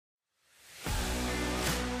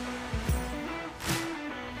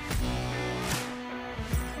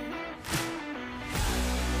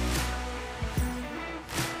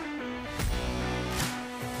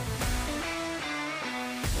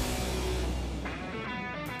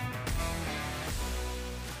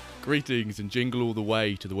Greetings and jingle all the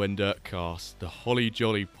way to the Wendirtcast, the holly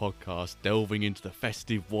jolly podcast delving into the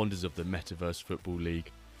festive wonders of the Metaverse Football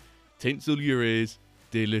League. Tinsel your ears,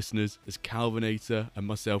 dear listeners, as Calvinator and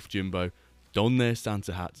myself, Jimbo, don their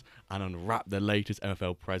Santa hats and unwrap the latest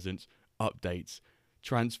NFL presents, updates,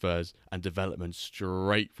 transfers and developments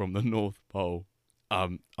straight from the North Pole.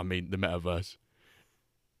 The Metaverse.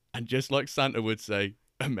 And just like Santa would say,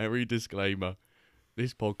 a merry disclaimer,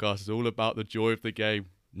 this podcast is all about the joy of the game,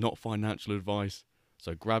 not financial advice.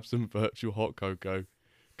 So grab some virtual hot cocoa,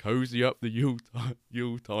 cozy up the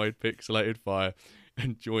Yuletide pixelated fire,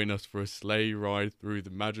 and join us for a sleigh ride through the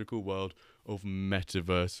magical world of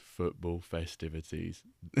Metaverse football festivities.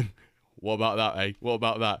 What about that, eh? What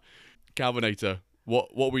about that? Calvinator, what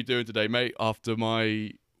are we doing today, mate? After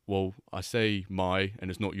my, well, I say my, and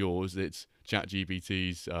it's not yours, it's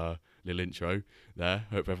ChatGPT's little intro there.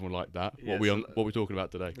 Hope everyone liked that. Yes, What are we talking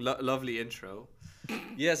about today? Lovely intro.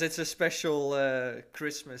 Yes, it's a special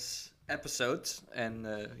Christmas episode, and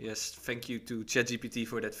yes, thank you to ChatGPT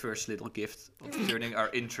for that first little gift of turning our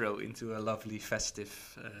intro into a lovely festive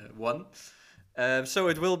one. So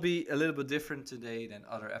it will be a little bit different today than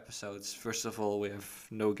other episodes. First of all, we have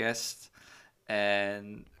no guest,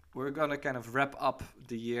 and we're gonna kind of wrap up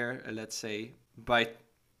the year, let's say, by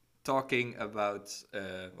talking about,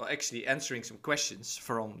 actually answering some questions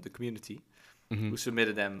from the community. Who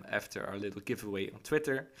submitted them after our little giveaway on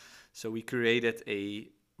Twitter. So we created a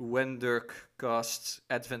Wendirtcast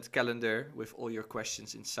advent calendar with all your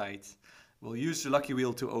questions inside. We'll use the lucky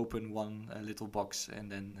wheel to open one little box and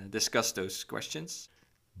then discuss those questions.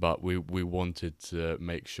 But we wanted to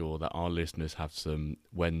make sure that our listeners have some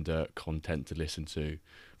Wendirt content to listen to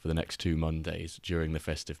for the next 2 Mondays during the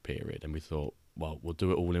festive period. And we thought, well, we'll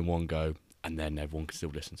do it all in one go and then everyone can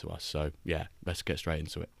still listen to us. So yeah, let's get straight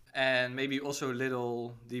into it. And maybe also a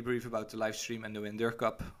little debrief about the live stream and the Wendirт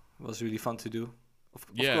Cup. It was really fun to do. Of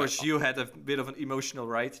course, you had a bit of an emotional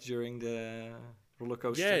ride during the roller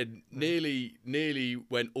coaster. Yeah, nearly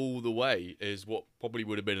went all the way, is what probably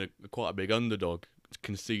would have been quite a big underdog,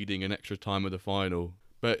 conceding an extra time of the final.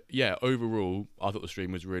 But yeah, overall, I thought the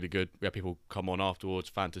stream was really good. We had people come on afterwards,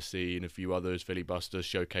 Fantasy and a few others, Philly Busters,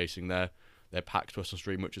 showcasing their packs to us on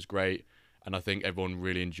stream, which was great. And I think everyone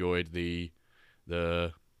really enjoyed the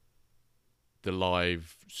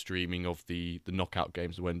live streaming of the knockout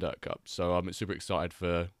games of the Wendirt Cup. So I'm super excited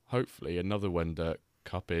for hopefully another Wendirt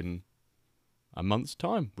Cup in a month's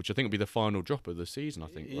time, which I think will be the final drop of the season, I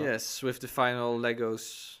think. Right? Yes, with the final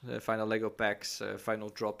Legos, final Lego packs, final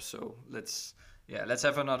drop. So let's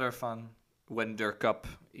have another fun Wendirt Cup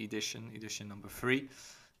edition number 3.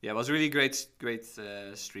 Yeah, it was really great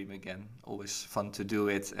stream again. Always fun to do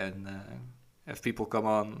it and have people come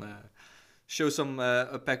on, show some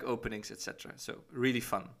pack openings, etc. So really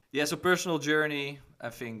fun. Yeah, so personal journey. I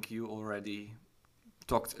think you already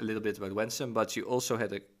talked a little bit about Wensum, but you also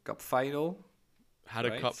had a cup final. Had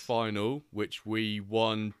a cup final, which we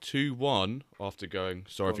won 2-1 after going.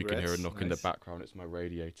 Sorry, Congrats. If you can hear a knock in the background, it's my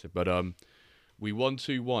radiator. But we won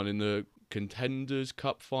 2-1 in the Contenders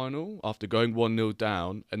Cup final after going 1-0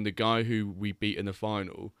 down, and the guy who we beat in the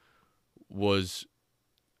final was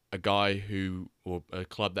a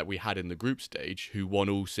club that we had in the group stage who won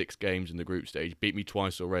all 6 games in the group stage, beat me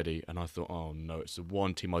twice already, and I thought, oh no, it's the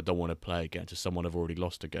one team I don't want to play against, it's someone I've already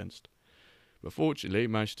lost against. But fortunately,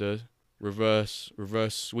 managed to reverse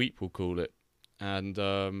sweep, we'll call it, and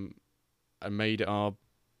I made it our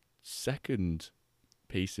second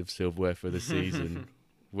piece of silverware for the season,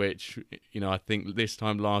 which, I think this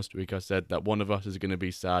time last week I said that one of us is going to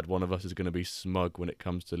be sad, one of us is going to be smug when it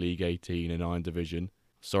comes to League 18 in Iron Division.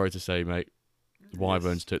 Sorry to say, mate,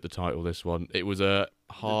 Wyverns took the title this one. It was a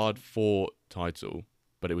hard-fought title,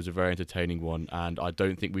 but it was a very entertaining one, and I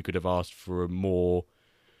don't think we could have asked for a more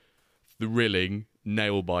thrilling,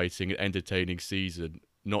 nail-biting, and entertaining season,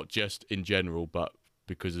 not just in general, but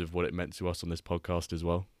because of what it meant to us on this podcast as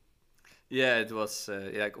well. Yeah, it was,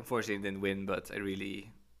 unfortunately it didn't win, but I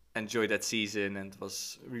really enjoyed that season, and it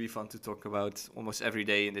was really fun to talk about almost every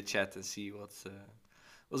day in the chat and see what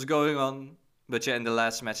was going on. But yeah, in the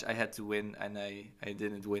last match I had to win, and I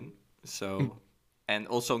didn't win. So, and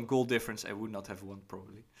also on goal difference, I would not have won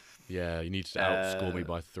probably. Yeah, you need to outscore me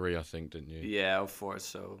by 3, I think, didn't you? Yeah, of course.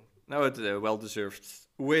 So, no, it's a well-deserved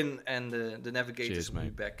win, and the Navigators will be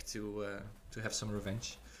back to have some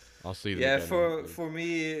revenge. I'll see them again. Yeah, for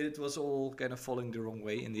me, it was all kind of falling the wrong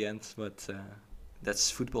way in the end, but that's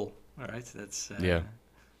football, all right? That's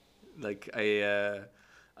like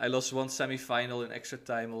I lost one semi-final in extra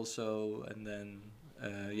time also, and then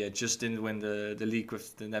just didn't win the league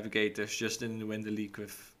with the Navigators, just didn't win the league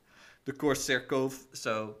with the Corsair Cove.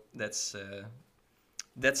 So that's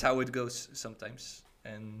that's how it goes sometimes.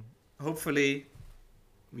 And hopefully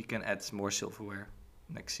we can add more silverware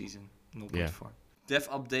next season. 0.4. Yeah. Dev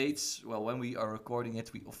updates. Well, when we are recording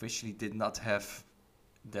it, we officially did not have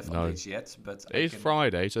dev No. updates yet. But It is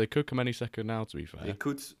Friday, so they could come any second now, to be fair.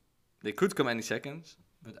 they could come any second.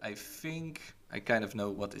 But I think I kind of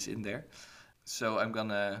know what is in there. So I'm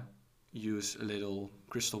gonna use a little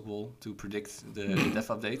crystal ball to predict the dev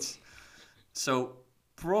updates. So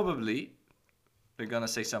probably we're gonna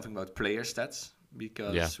say something about player stats,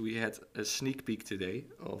 because we had a sneak peek today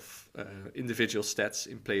of individual stats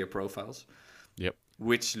in player profiles. Yep.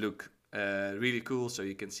 Which look really cool. So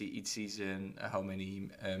you can see each season how many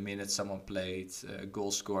minutes someone played,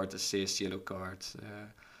 goal scored, assist, yellow card,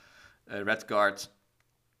 red card.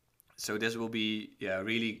 So this will be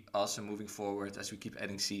really awesome moving forward as we keep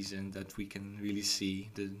adding season, that we can really see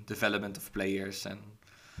the development of players and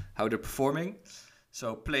how they're performing.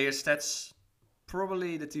 So player stats,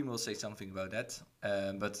 probably the team will say something about that,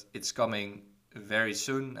 but it's coming very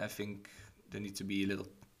soon. I think there needs to be a little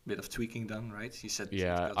bit of tweaking done, right? You said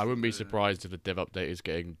I wouldn't be surprised if the dev update is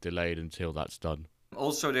getting delayed until that's done.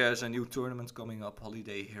 Also, there's a new tournament coming up,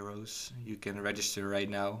 Holiday Heroes. You can register right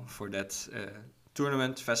now for that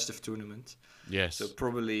tournament, festive tournament. Yes. So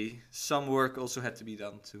probably some work also had to be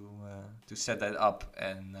done to set that up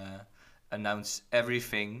and announce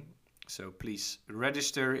everything. So please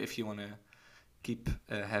register if you want to keep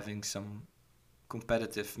having some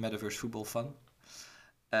competitive metaverse football fun.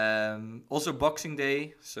 Also Boxing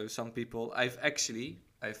Day. So some people,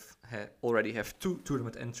 already have 2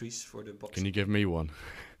 tournament entries for the Boxing. Can you give me one?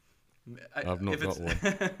 I've not got one.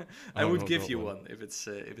 I would give you one if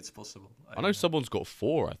it's possible. I know someone's got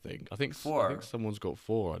 4. I think 4. I think someone's got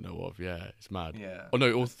 4. I know of. Yeah, it's mad. Yeah. Oh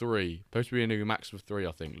no, or 3. Supposed to be a max of 3.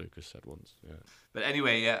 I think Lucas said once. Yeah. But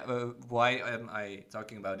anyway, why am I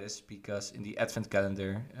talking about this? Because in the Advent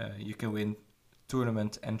calendar, you can win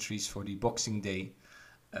tournament entries for the Boxing Day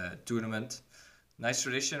tournament. Nice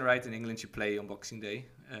tradition, right? In England, you play on Boxing Day.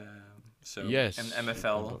 Yes. And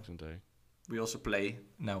MFL. Boxing Day. We also play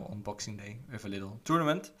now on Boxing Day with a little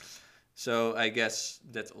tournament. So I guess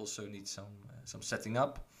that also needs some setting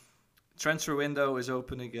up. Transfer window is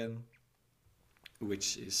open again,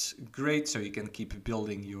 which is great. So you can keep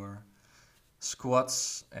building your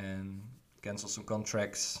squads and cancel some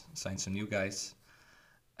contracts, sign some new guys.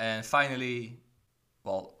 And finally,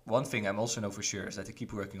 well, one thing I'm also know for sure is that they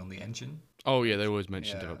keep working on the engine. Oh yeah, they always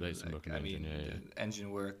mention dev updates and looking I at mean, engine. the engine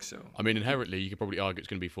work. So I mean, inherently, you could probably argue it's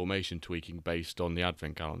going to be formation tweaking based on the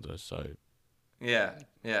Advent calendar. So yeah,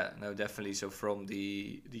 no, definitely. So from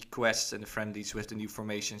the quests and the friendlies with the new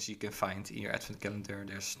formations you can find in your Advent calendar,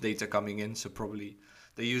 there's data coming in. So probably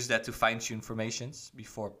they use that to fine tune formations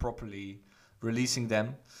before properly releasing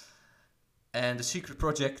them. And the secret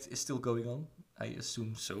project is still going on. I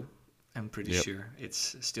assume so. I'm pretty sure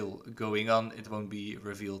it's still going on. It won't be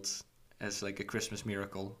revealed as like a Christmas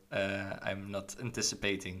miracle. I'm not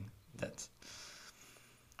anticipating that.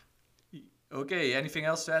 Okay, anything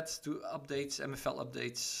else to add to updates, MFL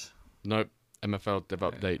updates? Nope, MFL dev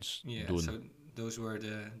updates. Yeah, done. so those were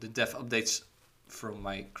the dev updates from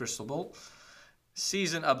my crystal ball.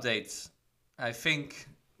 Season updates. I think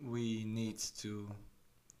we need to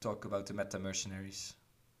talk about the Meta Mercenaries.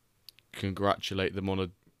 Congratulate them on a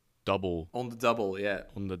double. On the double, yeah.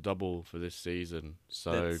 On the double for this season.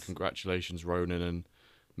 So congratulations, Ronan and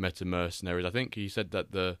Meta Mercenaries. I think he said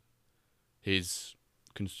that his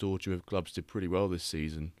consortium of clubs did pretty well this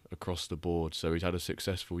season across the board. So he's had a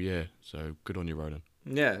successful year. So good on you, Ronan.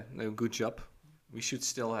 Yeah, no, good job. We should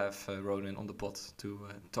still have Ronan on the pod to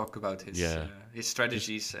talk about his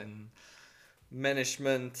strategies and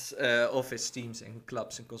management of his teams and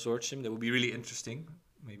clubs and consortium. That would be really interesting.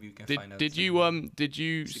 Maybe we can find out. Did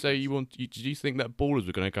you say did you think that Ballers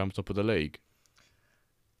were going to come top of the league?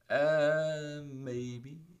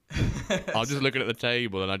 Maybe. I was just looking at the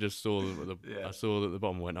table and I just saw I saw that the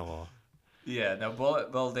bottom went, oh. Yeah, now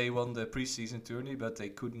they won the preseason tourney, but they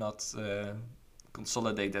could not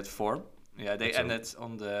consolidate that form. Yeah, they ended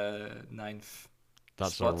on the 9th.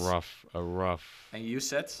 That's spot. a rough. And you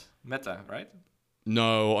said Meta, right?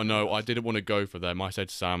 No, I didn't want to go for them. I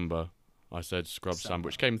said Samba. I said Scrub Samba,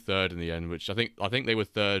 which came 3rd in the end. Which I think they were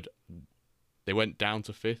 3rd. They went down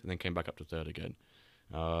to 5th and then came back up to 3rd again.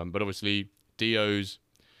 But obviously Dio's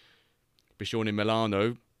Bishorni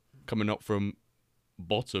Milano coming up from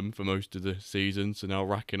bottom for most of the season, so now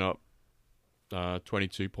racking up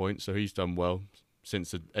 22 points. So he's done well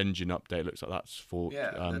since the engine update. Looks like that's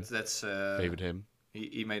favoured him.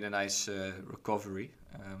 He made a nice recovery.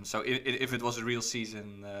 So if it was a real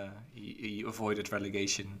season, he avoided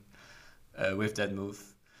relegation with that move.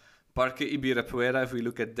 Parque Ibirapuera, if we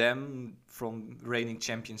look at them, from reigning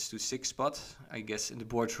champions to 6th spot, I guess in the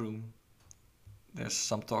boardroom there's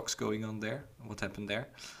some talks going on there. What happened there?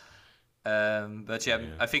 But yeah,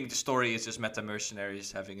 I think the story is just Meta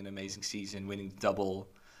Mercenaries having an amazing season, winning the double.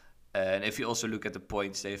 And if you also look at the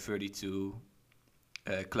points, they have 32.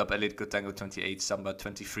 Club Atletico Tango 28, Samba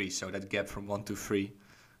 23. So that gap from 1 to 3,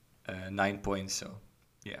 9 points. So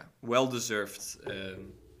yeah, well-deserved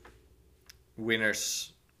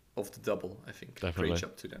winners of the double, I think. Definitely. Great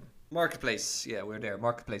job to them. Marketplace, yeah, we're there.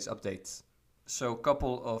 Marketplace update. So a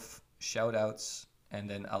couple of shout-outs, and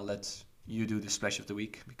then I'll let you do the splash of the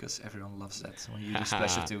week, because everyone loves that when you do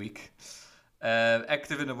splash of the week.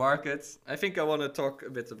 Active in the market. I think I want to talk a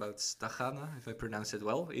bit about Stagana, if I pronounce it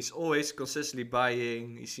well. He's always consistently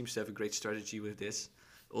buying. He seems to have a great strategy with this.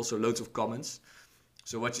 Also loads of comments.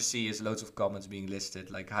 So what you see is loads of comments being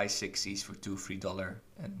listed, like high 60s for $2-3,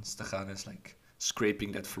 and Stagana is like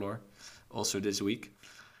scraping that floor also this week.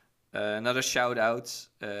 Another shout out,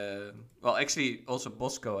 well, actually also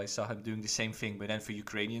Bosco, I saw him doing the same thing, but then for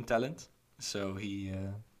Ukrainian talent. So he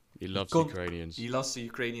loves Ukrainians. He loves the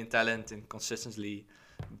Ukrainian talent and consistently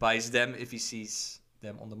buys them if he sees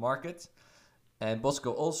them on the market. And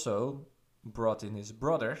Bosco also brought in his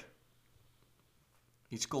brother.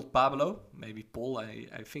 He's called Pablo, maybe Paul.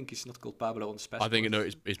 I think he's not called Pablo on the special. I think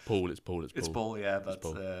it's Paul. It's Paul. It's Paul, yeah.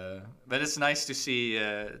 But it's nice to see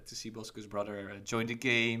Bosco's brother join the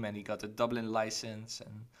game, and he got a Dublin license,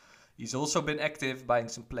 and he's also been active buying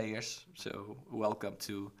some players. So welcome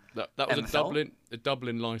to that was MFL. a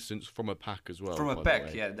Dublin license from a pack as well. From a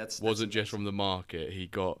pack, yeah. That's wasn't just from the market. He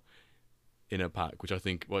got in a pack, which I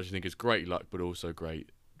think is great luck, but also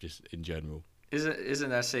great just in general. Isn't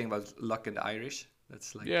there a saying about luck in the Irish?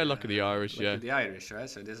 That's like luck of the Irish, luck of the Irish, right?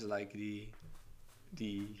 So this is like the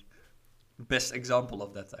best example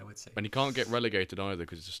of that, I would say. And he can't get relegated either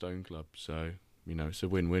because it's a stone club. So it's a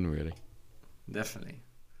win-win really. Definitely.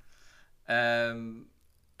 And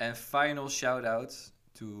final shout out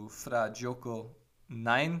to Fra Gioco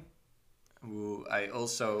 9, who I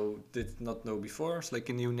also did not know before. It's like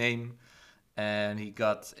a new name, and he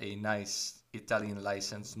got a nice Italian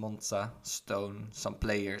license, Monza, Stone, some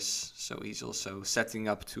players. So he's also setting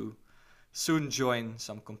up to soon join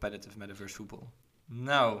some competitive metaverse football.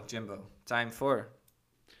 Now, Jimbo, time for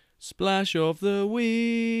Splash of the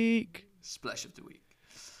Week. Splash of the Week.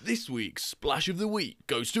 This week's Splash of the Week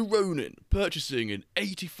goes to Ronan, purchasing an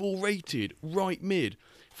 84 rated right mid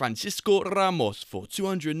Francisco Ramos for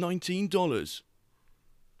 $219.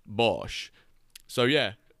 Bosh. So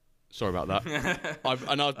yeah. Sorry about that.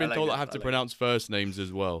 I've been told I have to pronounce first names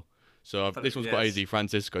as well. So this one's quite easy.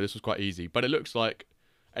 Francisco, this was quite easy. But it looks like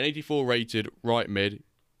an 84 rated right mid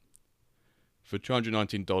for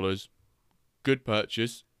 $219. Good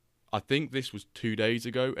purchase. I think this was 2 days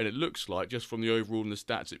ago. And it looks like, just from the overall and the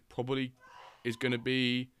stats, it probably is going to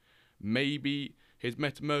be maybe his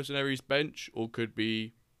Meta Mercenaries bench, or could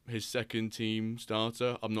be his second team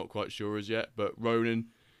starter. I'm not quite sure as yet. But Ronan,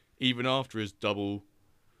 even after his double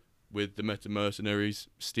with the Meta Mercenaries,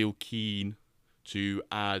 still keen to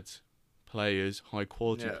add players, high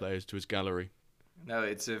quality players to his gallery. No,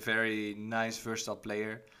 it's a very nice versatile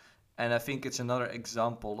player, and I think it's another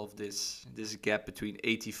example of this gap between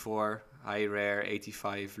 84 high rare,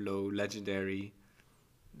 85 low legendary.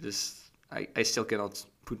 I still cannot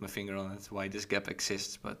put my finger on it why this gap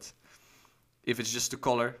exists, but if it's just the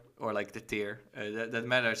color or like the tier, that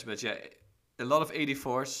matters. But yeah, a lot of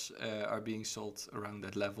 84s are being sold around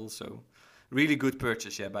that level, so really good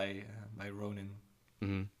purchase, by Ronan.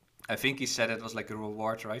 Mm-hmm. I think he said it was like a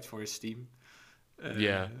reward, right, for his team.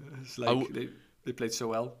 It's like they played so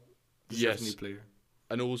well. Yes. New player.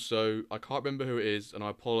 And also, I can't remember who it is, and I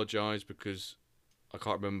apologise because I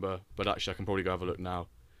can't remember, but actually I can probably go have a look now,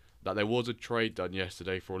 that there was a trade done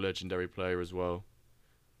yesterday for a legendary player as well,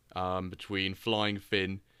 between Flying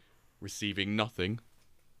Finn receiving nothing,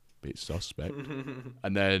 bit suspect,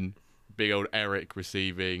 and then big old Eric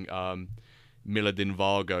receiving Miladin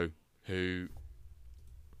Vargo, who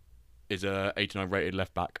is a 89 rated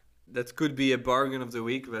left back. That could be a bargain of the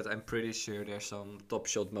week, but I'm pretty sure there's some Top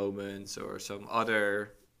Shot moments or some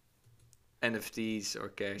other NFTs or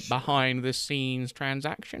cash. Behind the scenes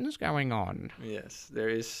transactions going on. Yes, there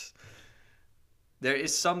is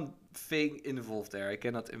something involved there. I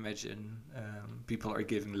cannot imagine people are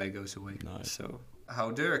giving Legos away. No. So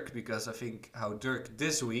How Dirk, because I think How Dirk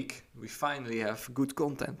this week, we finally have good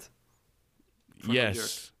content.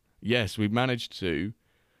 Yes, we managed to.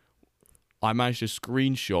 I managed to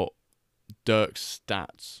screenshot Dirk's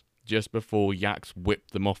stats just before Yax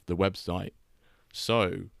whipped them off the website.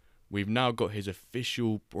 So, we've now got his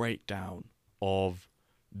official breakdown of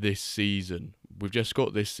this season. We've just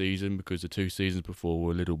got this season because the 2 seasons before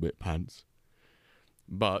were a little bit pants.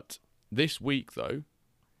 But this week, though,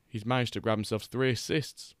 he's managed to grab himself 3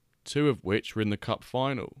 assists, 2 of which were in the cup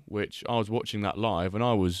final, which I was watching that live, and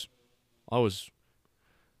I was a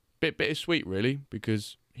bit bittersweet, really,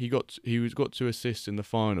 because he got 2 assists in the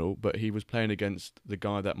final, but he was playing against the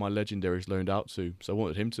guy that my legendaries loaned out to, so I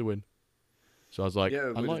wanted him to win. So I was like, yeah,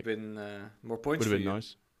 it would have been more points. Would have been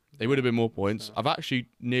nice. It would have been more points. So. I've actually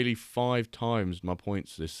nearly 5 times my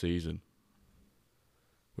points this season,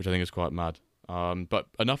 which I think is quite mad. But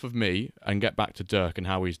enough of me, and get back to Dirk and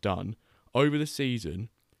how he's done. Over the season,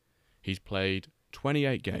 he's played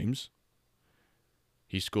 28 games.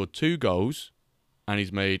 He's scored 2 goals, and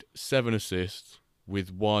he's made 7 assists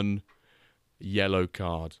with 1 yellow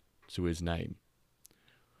card to his name.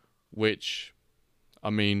 Which, I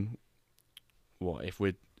mean, what if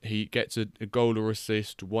he gets a goal or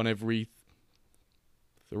assist 1 every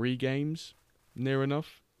 3 games, near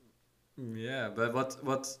enough. Yeah, but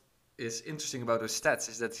what is interesting about those stats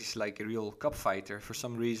is that he's like a real cup fighter. For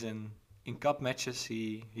some reason, in cup matches,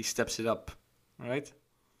 he steps it up, right?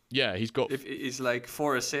 Yeah, he's got. He's like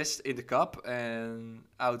 4 assists in the cup, and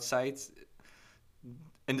outside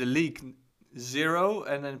in the league 0,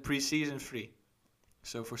 and then preseason 3.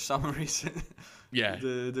 So for some reason, yeah,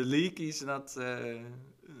 the league he's not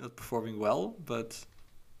performing well, but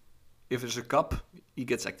if there's a cup, he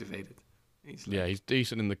gets activated. He's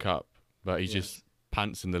decent in the cup, but he's just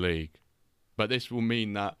pants in the league. But this will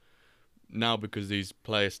mean that now, because these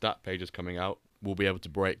player stat pages coming out, we'll be able to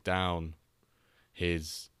break down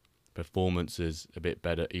his performances a bit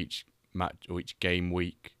better each match or each game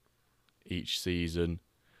week, each season,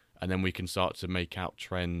 and then we can start to make out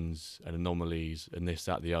trends and anomalies and this,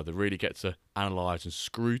 that, the other. Really get to analyse and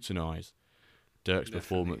scrutinise Dirk's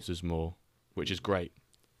performances more, which is great.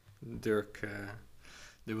 Dirk,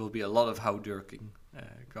 there will be a lot of how Dirking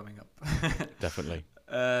coming up. Definitely.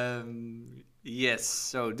 Yes,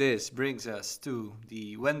 so this brings us to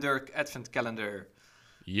the When Dirk Advent Calendar.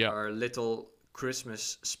 Yeah. Our little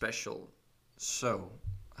Christmas special. So,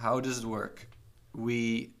 how does it work?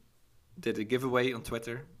 We did a giveaway on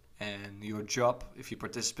Twitter, and your job, if you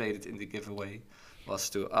participated in the giveaway,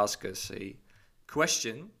 was to ask us a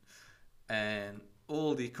question. And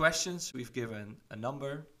all the questions, we've given a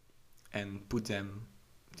number and put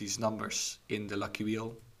these numbers in the lucky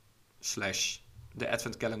wheel / the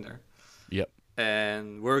advent calendar. Yep.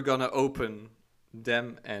 And we're gonna open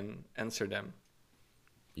them and answer them.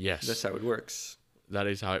 Yes. That's how it works. That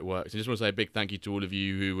is how it works. I just want to say a big thank you to all of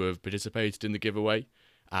you who have participated in the giveaway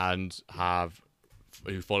and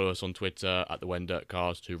who follow us on Twitter at the When Dirk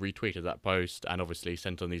Cast, who retweeted that post and obviously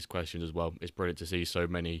sent on these questions as well. It's brilliant to see so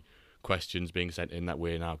many questions being sent in that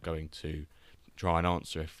we're now going to try and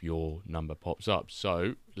answer if your number pops up.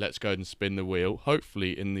 So let's go ahead and spin the wheel.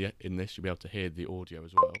 Hopefully in this you'll be able to hear the audio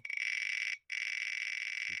as well.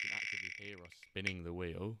 You can actively hear us spinning the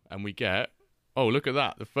wheel, and we get, oh, look at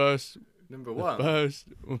that, the first number 1.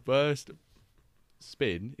 The first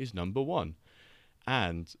spin is number 1,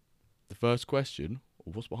 and the first question,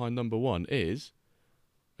 or what's behind number 1, is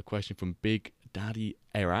a question from Big Daddy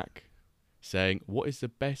Eric saying, what is the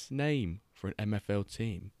best name for an MFL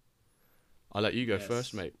team? I'll let you go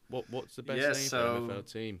first, mate. What's the best name for an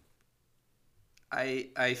MFL team?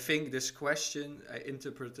 I think this question, I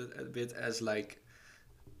interpret it a bit as like,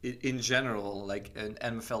 in general, like an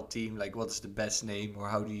MFL team, like what's the best name, or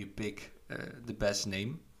how do you pick the best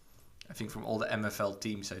name? I think from all the MFL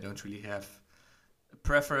teams, I don't really have a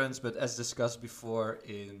preference, but as discussed before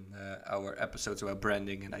in our episodes about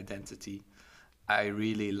branding and identity, I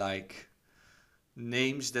really like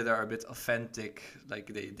names that are a bit authentic,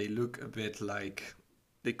 like they look a bit like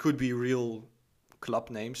they could be real club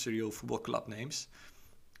names, real football club names,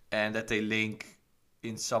 and that they link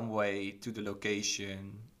in some way to the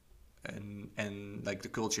location and like the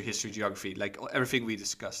culture, history, geography, like everything we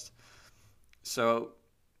discussed. So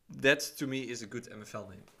that to me is a good MFL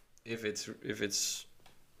name. If it's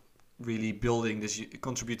really building this,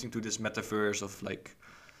 contributing to this metaverse of like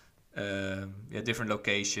different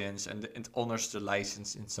locations, and it honors the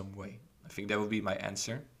license in some way. I think that would be my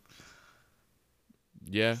answer.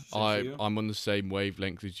 Yeah, I'm on the same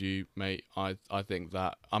wavelength as you, mate. I think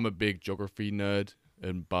that I'm a big geography nerd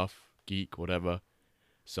and buff, geek, whatever.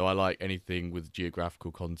 So I like anything with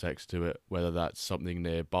geographical context to it, whether that's something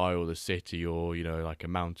nearby or the city, or, you know, like a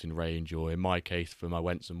mountain range, or in my case for my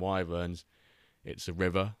Wents and Wyverns, it's a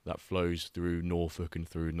river that flows through Norfolk and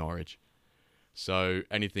through Norwich. So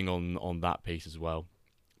anything on that piece as well.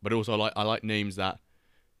 But also I like names that,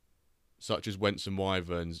 such as Wents and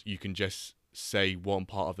Wyverns, you can just say one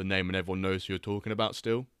part of the name and everyone knows who you're talking about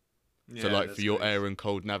still. Yeah, So like that's for your great. air and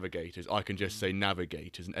cold navigators, I can just say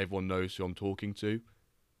navigators and everyone knows who I'm talking to.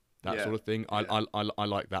 That Yeah, sort of thing. yeah. I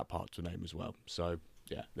like that part to the name as well. So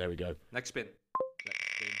yeah, there we go. Next spin.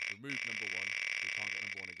 Next spin. Remove number 1. We can't get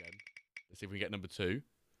number 1 again. Let's see if we can get number 2.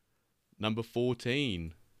 Number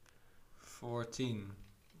 14. 14.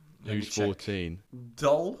 Let me Who's check. 14?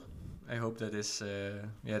 Dull. I hope that is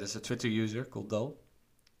there's a Twitter user called Dull,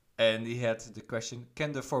 and he had the question: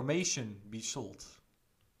 can the formation be sold?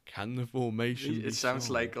 Can the formation be It sounds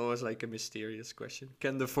sold? like always like a mysterious question.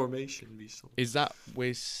 Can the formation be sold? Is that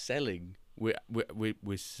we're selling? We're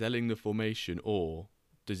selling the formation, or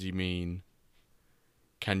does he mean?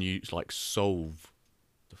 Can you like solve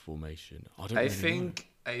the formation? I don't. I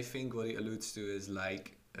think what he alludes to is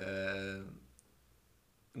like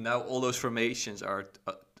now all those formations are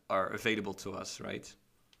available to us, right?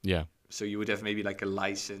 Yeah. So you would have maybe like a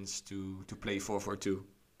license to play 4-4-2.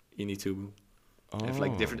 You need to have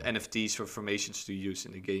like different NFTs for formations to use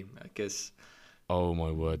in the game. I guess Oh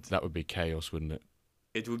my word, that would be chaos, wouldn't it?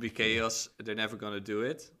 it would be chaos. They're never gonna do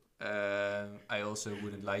it. I also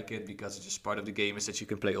wouldn't like it because it's just part of the game is that you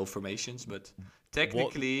can play all formations. But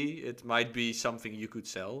technically, it might be something you could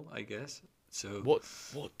sell, I guess. So What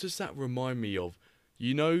does that remind me of?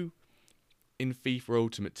 You know, in FIFA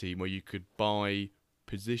Ultimate Team where you could buy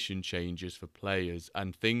position changes for players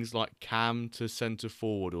and things like cam to centre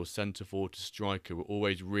forward or centre forward to striker were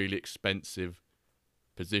always really expensive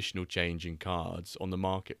positional changing cards on the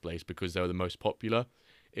marketplace because they were the most popular.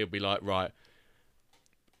 It would be like, right,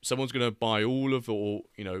 someone's going to buy all of the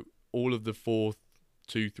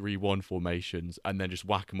 4-2-3-1 formations and then just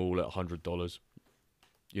whack them all at $100.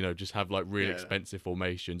 Just have like really expensive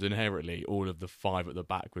formations. Inherently, all of the 5 at the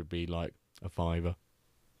back would be like a $5.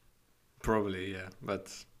 probably, yeah.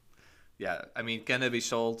 But yeah, I mean, can it be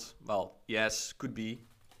sold? Well, yes, could be.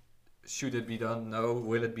 Should it be done? No.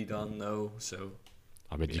 Will it be done? No. So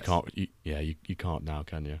I mean, yes. you can't. You can't now,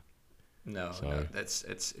 can you? No, So- no, that's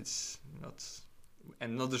it's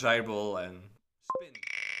not desirable and spin.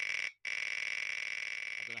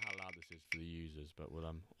 I don't know how loud this is for the users, but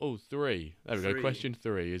we'll 3. There we go. 3. Question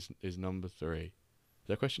 3 is number 3. Is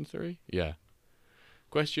that question 3? Yeah.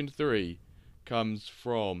 Question 3 comes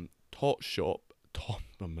from Top Shot Dub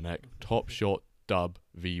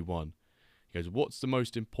V1. He goes, what's the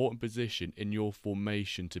most important position in your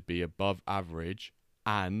formation to be above average,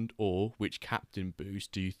 and or which captain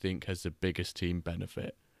boost do you think has the biggest team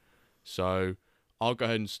benefit? So I'll go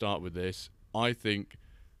ahead and start with this. I think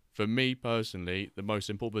for me personally, the most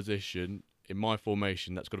important position in my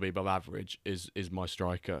formation that's got to be above average is my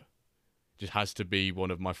striker. Just has to be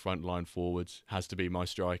one of my frontline forwards, has to be my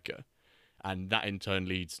striker. And that in turn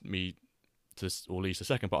leads me to, or at least the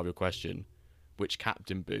second part of your question, which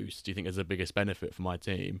captain boost do you think has the biggest benefit for my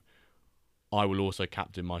team? I will also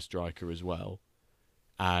captain my striker as well.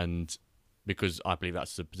 And because I believe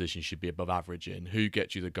that's the position you should be above average in. Who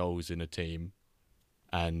gets you the goals in a team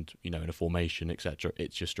and, in a formation, etc.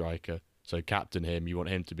 It's your striker. So captain him, you want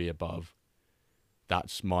him to be above.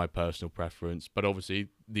 That's my personal preference. But obviously,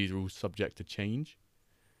 these are all subject to change.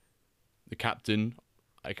 The captain,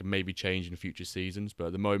 I can maybe change in future seasons, but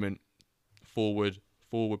at the moment, forward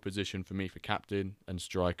position for me for captain, and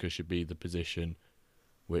striker should be the position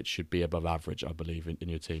which should be above average, I believe, in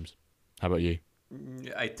your teams. How about you?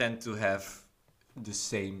 I tend to have the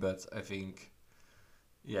same, but I think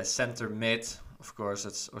center mid, of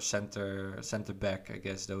course, or center back. I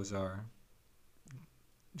guess those are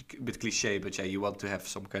a bit cliche, but yeah, you want to have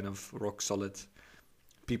some kind of rock solid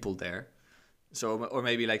people there. So, or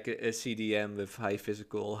maybe like a CDM with high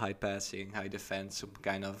physical, high passing, high defense, some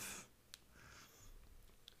kind of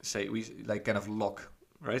lock,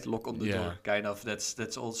 right? Lock on the door, kind of.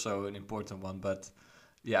 That's also an important one. But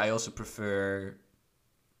yeah, I also prefer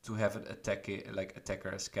to have an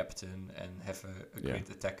attacker as captain and have a great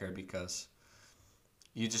attacker because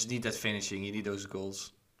you just need that finishing. You need those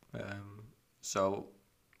goals. So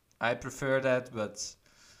I prefer that, but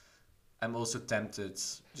I'm also tempted.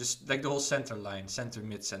 Just like the whole center line, center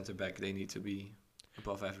mid, center back, they need to be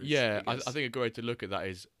above average. Yeah, I think a good way to look at that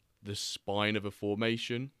is the spine of a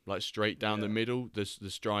formation, like straight down the middle, the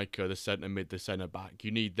striker, the centre mid, the centre back.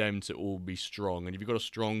 You need them to all be strong. And if you've got a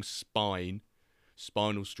strong spinal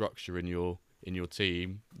structure in your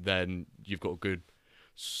team, then you've got good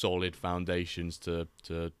solid foundations to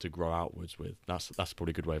grow outwards with. That's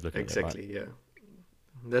probably a good way of looking at it, right? Exactly, yeah.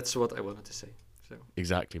 That's what I wanted to say. So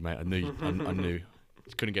Exactly, mate. I knew. I knew.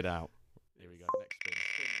 Just couldn't get out. Here we go. Next spin.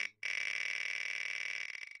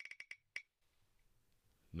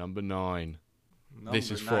 Number 9. This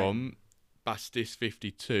is from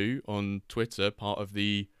Bastis52 on Twitter, part of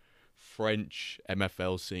the French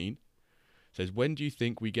MFL scene, says, when do you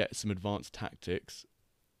think we get some advanced tactics?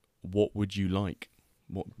 What would you like?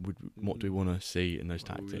 What do we want to see in those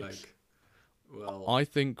What would we tactics? like? Well, I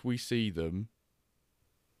think we see them.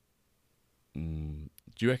 Do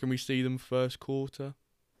you reckon we see them first quarter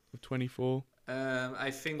of 24?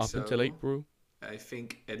 I think Up so. until April? I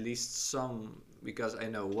think at least some, because I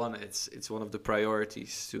know it's one of the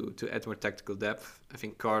priorities to add more tactical depth. I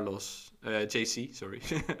think Carlos, JC, sorry,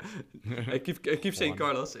 I keep saying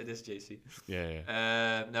Carlos. It is JC.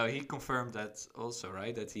 Yeah. No, he confirmed that also,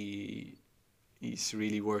 right? That he's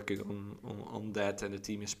really working on that, and the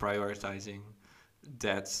team is prioritizing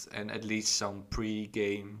that, and at least some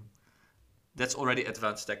pre-game. That's already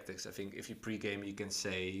advanced tactics. I think if you pre-game, you can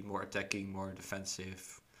say more attacking, more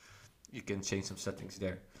defensive. You can change some settings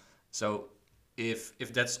there. So if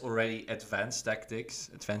that's already advanced tactics,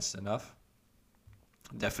 advanced enough,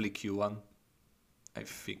 definitely Q1. I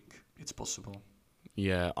think it's possible.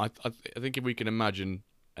 Yeah, I think if we can imagine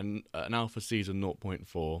an alpha season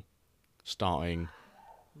 0.4 starting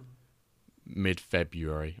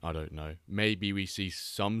mid-February, I don't know. Maybe we see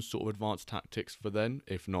some sort of advanced tactics for then,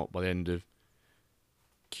 if not by the end of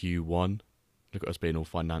Q1. Look at us being all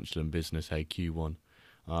financial and business, hey, Q1.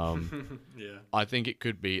 Yeah. I think it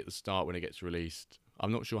could be at the start when it gets released.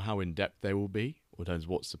 I'm not sure how in-depth they will be, or in terms of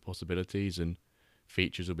what's the possibilities and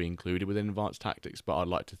features will be included within advanced tactics, but I'd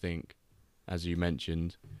like to think, as you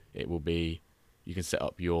mentioned, it will be, you can set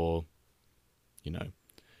up your,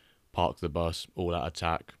 park the bus, all-out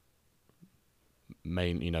attack,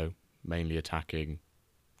 mainly attacking,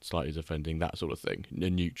 slightly defending, that sort of thing,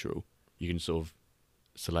 and neutral. You can sort of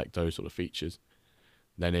select those sort of features.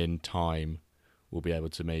 Then in time, we'll be able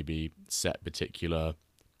to maybe set particular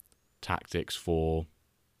tactics for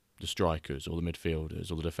the strikers or the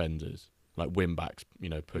midfielders or the defenders, like win backs,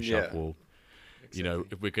 push up, or exactly.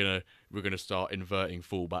 if we're gonna start inverting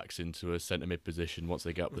fullbacks into a centre mid position once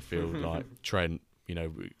they get up the field, like Trent,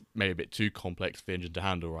 maybe a bit too complex for the engine to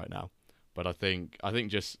handle right now. But I think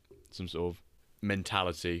just some sort of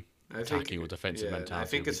mentality, attacking or defensive mentality. I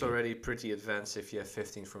think it's already pretty advanced if you have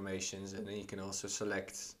 15 formations, and then you can also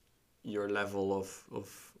select your level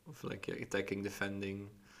of like attacking, defending,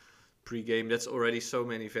 pre-game. That's already so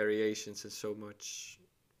many variations and so much,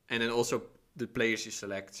 and then also the players you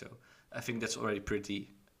select. So I think that's already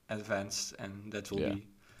pretty advanced, and that will be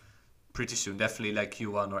pretty soon. Definitely like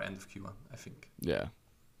Q1 or end of Q1, I think. Yeah.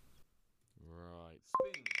 Right.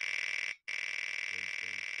 Spin.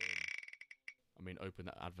 I mean, open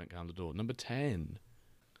that advent calendar door. Number 10.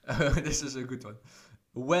 This is a good one.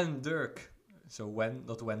 When Dirk. So when,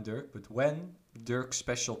 not when Dirk, but when Dirk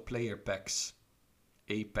special player packs,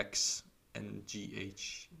 Apex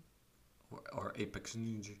NGH or Apex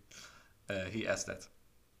Ninja. He asked that.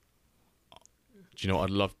 Do you know what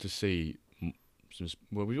I'd love to see?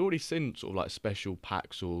 Well, we've already seen sort of like special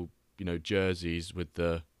packs or jerseys with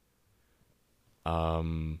the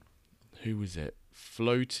who was it?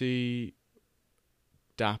 Floaty,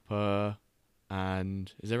 Dapper,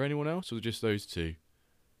 and is there anyone else, or just those two?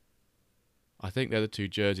 I think they're the two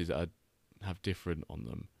jerseys that have different on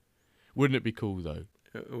them. Wouldn't it be cool though?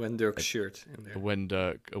 When Dirk shirt in there. A when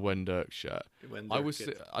Dirk shirt.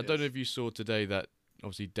 I don't know if you saw today that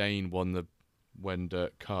obviously Dane won the When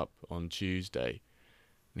Dirk Cup on Tuesday,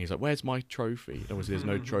 and he's like, "Where's my trophy?" Obviously, there's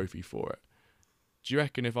no trophy for it. Do you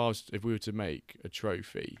reckon if we were to make a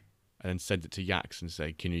trophy and then send it to Yax and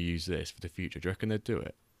say, "Can you use this for the future?" Do you reckon they'd do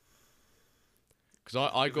it?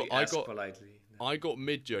 Because I got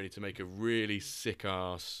Midjourney to make a really sick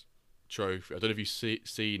ass trophy. I don't know if you've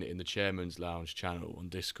seen it in the Chairman's Lounge channel on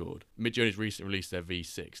Discord. Midjourney's recently released their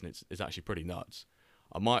V6, and it's actually pretty nuts.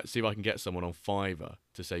 I might see if I can get someone on Fiverr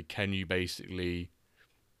to say, can you basically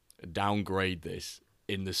downgrade this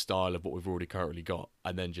in the style of what we've already currently got,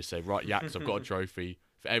 and then just say, right, Yax, I've got a trophy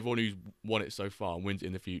for everyone who's won it so far and wins it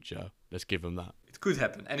in the future. Let's give them that. It could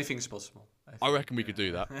happen. Anything's possible. I reckon we could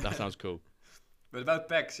do that. That sounds cool. But about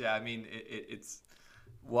packs, yeah, I mean, it's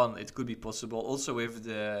one. It could be possible. Also with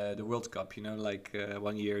the World Cup,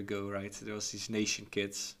 1 year ago, right? There was these nation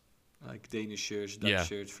kits, like Danish shirts, Dutch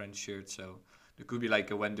shirts, French shirts. So there could be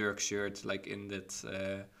like a When Dirk shirt, like in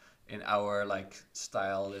that in our like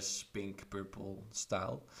style, this pink purple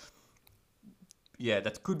style. Yeah,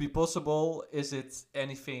 that could be possible. Is it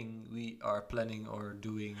anything we are planning or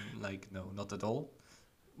doing? Like, no, not at all.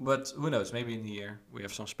 But who knows? Maybe in the year we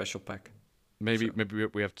have some special pack. Maybe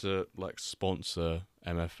we have to like sponsor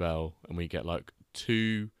MFL, and we get like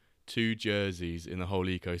two jerseys in the whole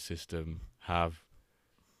ecosystem have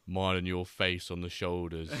mine and your face on the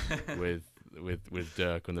shoulders with with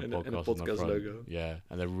Dirk on the And a podcast, on the podcast front. logo. Yeah,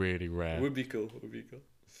 and they're really rare. Would be cool.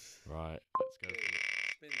 Right, let's go.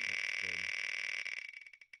 For it.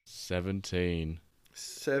 17.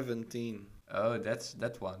 17. Oh, that's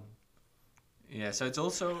that one. Yeah, so it's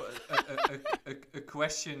also a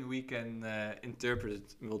question we can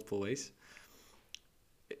interpret multiple ways.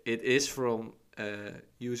 It is from a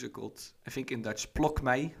user called, I think in Dutch,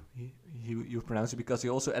 Plokmei. You pronounce it because he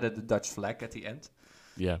also added the Dutch flag at the end.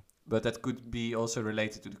 Yeah. But that could be also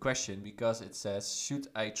related to the question because it says, should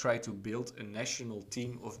I try to build a national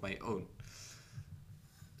team of my own?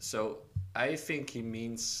 So I think he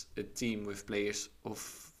means a team with players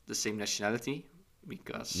of the same nationality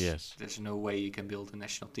because Yes. there's no way you can build a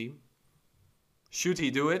national team. Should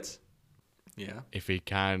he do it? Yeah. If he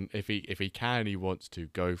can, he wants to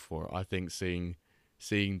go for it. I think seeing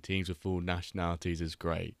teams with full nationalities is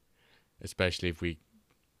great, especially if we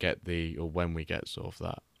get when we get sort of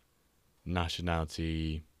that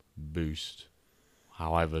nationality boost,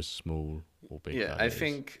 however small or big. Yeah, that I is.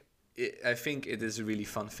 think it is a really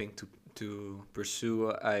fun thing to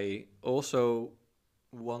pursue. I also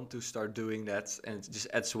want to start doing that, and it just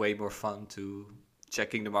adds way more fun to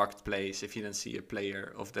checking the marketplace if you then see a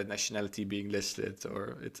player of that nationality being listed,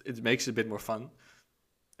 or it makes it a bit more fun.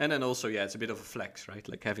 And then also, yeah, it's a bit of a flex, right?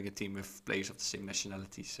 Like having a team with players of the same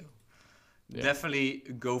nationality. So definitely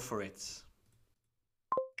go for it.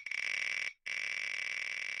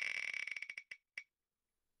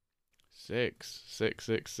 Six.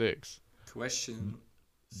 Question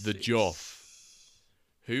The 6. Joff.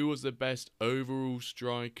 Who was the best overall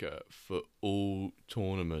striker for all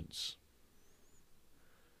tournaments?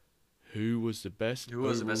 Who was the best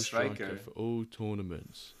overall striker for all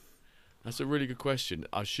tournaments? That's a really good question.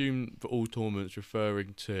 I assume for all tournaments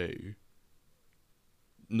referring to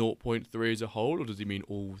 0.3 as a whole, or does he mean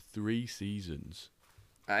all 3 seasons?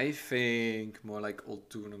 I think more like all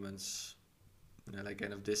tournaments, like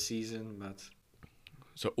end of this season, but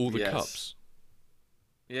So all the cups.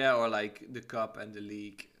 Yeah, or like the cup and the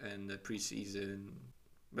league and the preseason.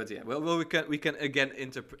 But yeah, well, we can again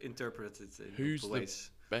interpret it in Who's multiple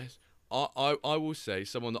ways. Best. I will say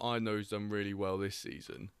someone that I know has done really well this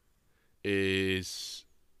season is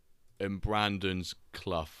Brandon's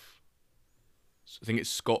Clough. I think it's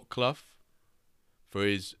Scott Clough. For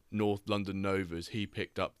his North London Novas, he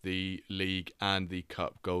picked up the league and the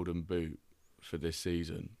cup golden boot for this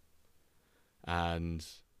season. And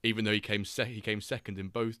even though he came second in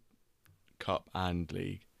both cup and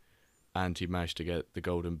league, and he managed to get the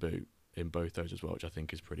golden boot in both those as well, which I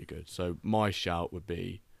think is pretty good. So my shout would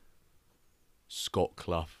be Scott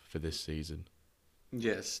Clough for this season.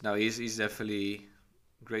 Yes, now he's definitely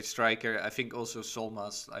a great striker. I think also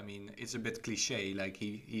Solmas. I mean, it's a bit cliche. Like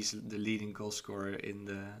he's the leading goal scorer in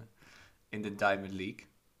the Diamond League,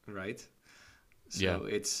 right? So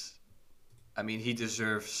it's, I mean, he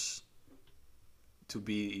deserves to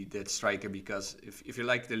be that striker because if you're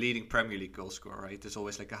like the leading Premier League goal scorer, right? There's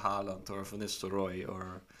always like a Haaland or Van Nistelrooy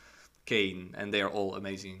or Kane, and they are all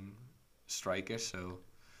amazing strikers. So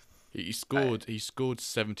he scored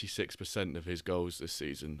 76% of his goals this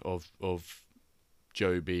season of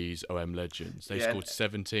Joe B's OM Legends. They scored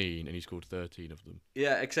 17 and he scored 13 of them.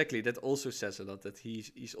 Yeah, exactly. That also says a lot that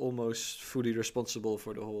he's almost fully responsible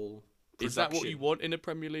for the whole production. Is that what you want in a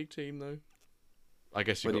Premier League team though? I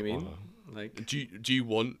guess What do you mean? Like, do you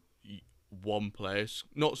want one player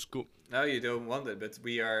not score? No, you don't want it, but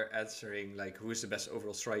we are answering like who is the best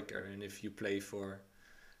overall striker, and if you play for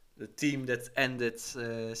the team that ended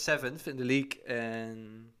 7th in the league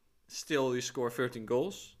and still you score 13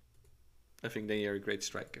 goals, I think then you're a great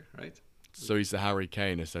striker, right? So he's the Harry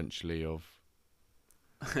Kane essentially of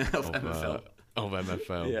MFL. Of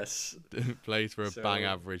MFL. Yes. Plays for a bang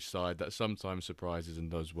average side that sometimes surprises and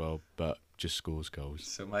does well, but just scores goals.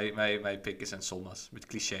 So my pick is Solmas, a bit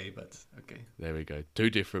cliche, but okay. There we go. 2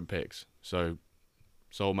 different picks. So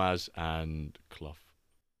Solmaz and Clough.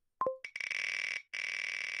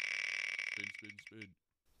 Spin.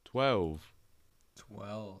 12.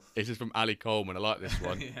 This is from Ali Coleman. I like this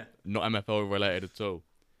one. Yeah. Not MFL related at all.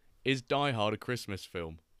 Is Die Hard a Christmas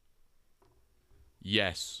film?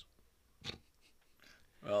 Yes.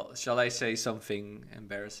 Well, shall I say something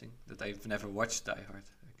embarrassing that I've never watched Die Hard?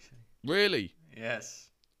 Actually. Really? Yes.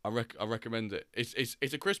 I recommend it.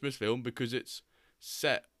 It's a Christmas film because it's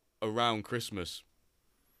set around Christmas,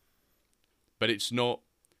 but it's not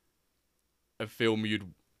a film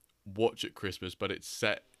you'd watch at Christmas. But it's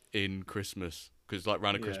set in Christmas because like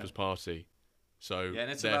around a Christmas party. So yeah,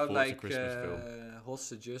 and it's therefore about like it's a Christmas film.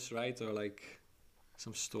 hostages, right? Or like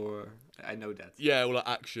some store. I know that. Yeah, well, like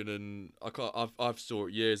action, and I can't. I've saw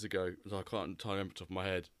it years ago, so I can't tell you off the top of my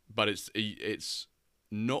head. But it's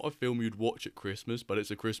not a film you'd watch at Christmas, but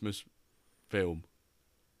it's a Christmas film.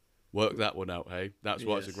 Work that one out, hey. That's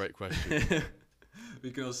why it's a great question. We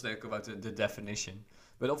can also talk about the definition,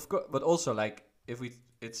 but of course, but also like if we,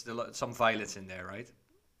 it's some violence in there, right?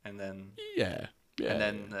 And then Yeah. and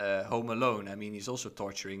then Home Alone. I mean, he's also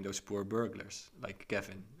torturing those poor burglars, like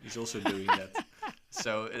Kevin. He's also doing that.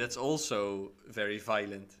 So that's also very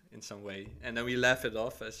violent in some way. And then we laugh it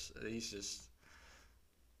off as he's just,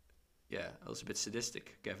 also a bit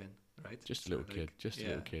sadistic, Kevin, right? Just a little kid. Just a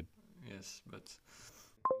little kid. Yes, but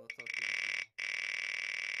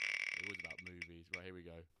It was about movies. Right, here we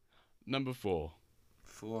go. Number 4.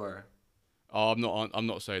 4. Oh, I'm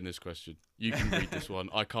not saying this question. You can read this one.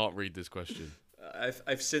 I can't read this question.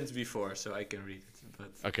 I've sinned before, so I can read it.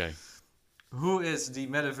 But Okay. who is the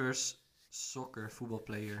metaverse soccer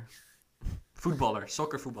footballer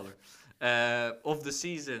of the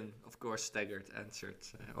season? Of course, Staggered answered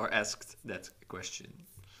or asked that question.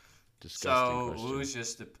 Disgusting question. Who's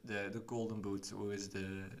just the golden boot? Who is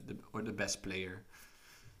the best player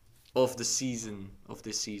of the season, of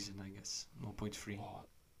this season? I guess 0.3. Oh,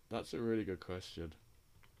 that's a really good question.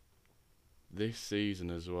 This season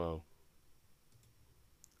as well.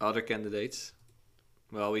 Other candidates?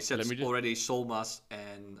 Well, we said already Solmas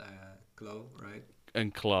and Klo, right?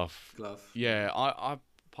 And Clough. Clough. Yeah, I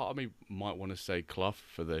part of me might want to say Clough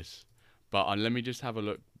for this, but let me just have a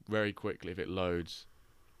look very quickly if it loads.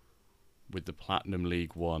 With the Platinum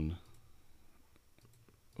League 1.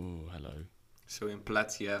 Oh, hello. So in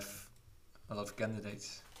Plat you have a lot of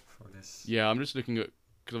candidates for this. Yeah, I'm just looking at,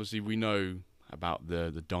 because obviously we know about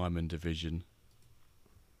the Diamond Division.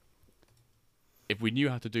 If we knew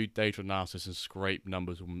how to do data analysis and scrape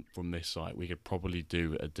numbers from this site, we could probably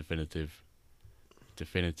do a definitive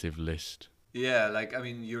list. Yeah, like, I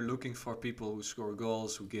mean, you're looking for people who score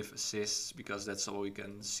goals, who give assists, because that's all we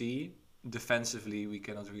can see. Defensively, we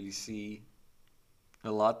cannot really see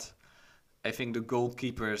a lot. I think the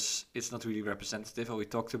goalkeepers, it's not really representative, what we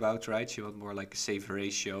talked about, right? You want more like a save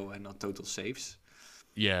ratio and not total saves.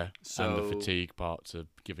 Yeah, and the fatigue parts of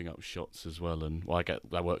giving up shots as well. And I get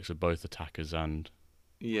that works for both attackers and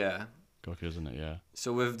goalkeepers, isn't it? Yeah.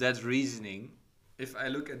 So with that reasoning, if I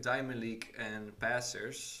look at Diamond League and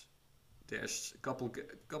passers, there's a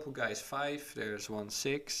couple guys 5, there's one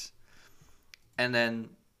 6, and then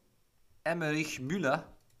Emmerich Müller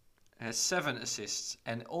has 7 assists,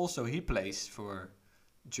 and also he plays for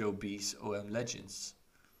Joe B's OM Legends.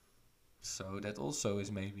 So that also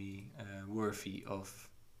is maybe worthy of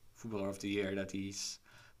Footballer of the Year, that he's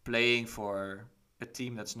playing for a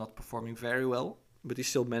team that's not performing very well, but he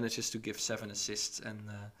still manages to give 7 assists and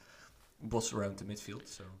boss around the midfield.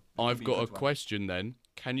 So I've got a question then.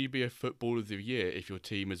 Can you be a Footballer of the Year if your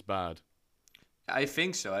team is bad? I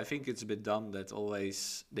think so. I think it's a bit dumb that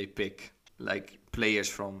always they pick like players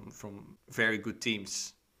from very good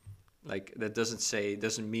teams. Like that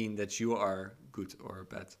doesn't mean that you are good or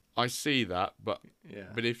bad. I see that, but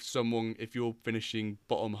if you're finishing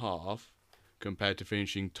bottom half compared to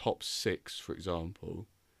finishing top 6, for example,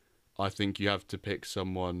 I think you have to pick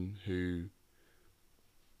someone who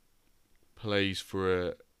plays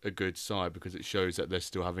for a good side because it shows that they're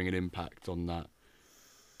still having an impact on that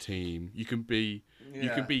team. You can be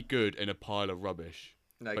good in a pile of rubbish,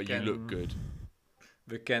 like but you look good.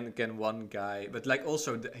 But can one guy? But like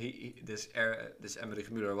also this Emmerich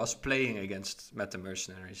Müller was playing against Meta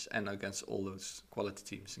Mercenaries and against all those quality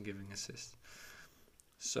teams and giving assists.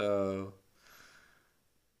 So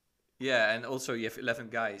yeah, and also you have 11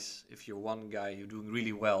 guys. If you're one guy, you're doing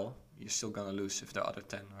really well. You're still gonna lose if the other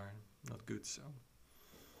 10 are not good. So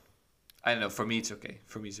I don't know. For me, it's okay.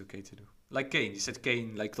 For me, it's okay to do. Like Kane, you said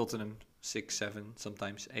Kane, like Tottenham, 6, 7,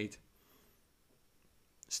 sometimes 8.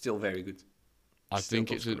 Still very good. I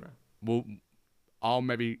think it's I'll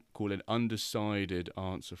maybe call an undecided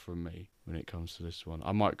answer from me when it comes to this one.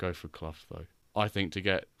 I might go for Clough though. I think to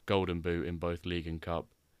get Golden Boot in both League and Cup.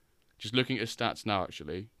 Just looking at his stats now,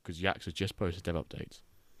 actually, because Yax has just posted dev updates.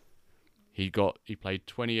 He played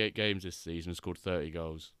 28 games this season and scored 30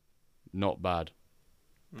 goals. Not bad.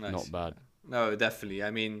 Nice. Not bad. No, definitely.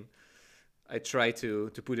 I mean, I try to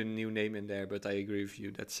put a new name in there, but I agree with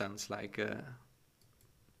you. That sounds like a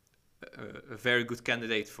very good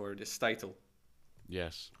candidate for this title.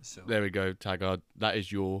 Yes. So. There we go, Taggart. That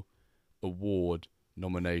is your award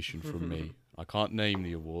nomination from me. I can't name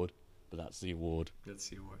the award, but that's the award. That's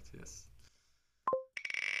the award, yes.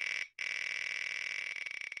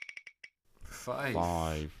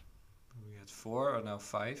 5. We had 4 or now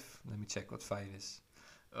 5. Let me check what 5 is.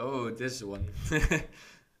 Oh, this one.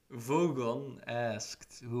 Vogon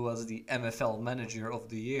asked who was the MFL Manager of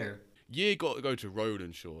the Year. Year got to go to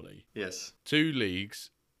Ronan, surely. Yes. 2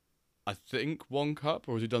 leagues, I think 1 cup,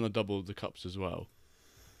 or has he done a double of the cups as well?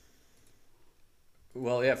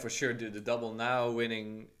 Well, yeah, for sure. The double now,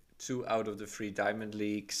 winning 2 out of the 3 Diamond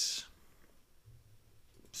Leagues.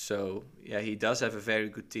 So yeah, he does have a very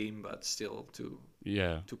good team, but still to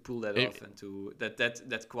pull that off and to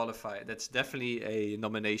that qualify, that's definitely a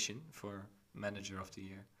nomination for Manager of the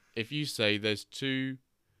Year. If you say there's 3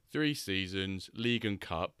 seasons, league and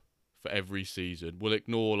cup for every season, we'll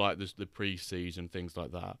ignore like the pre-season things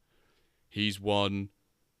like that. He's won,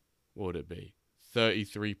 what would it be?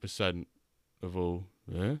 33% of all.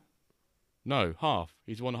 Yeah? No, half.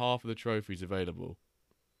 He's won half of the trophies available.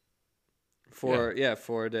 For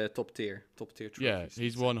the top tier trophies. Yeah,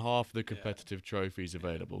 he's won half of the competitive trophies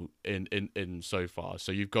available in so far.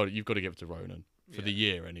 So you've got to give it to Ronan for the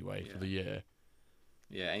year anyway. For the year.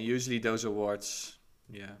 Yeah, and usually those awards,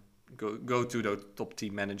 go to the top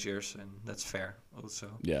team managers, and that's fair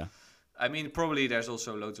also. Yeah. I mean, probably there's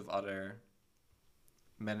also loads of other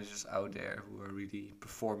managers out there who are really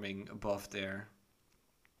performing above their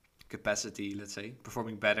capacity, let's say,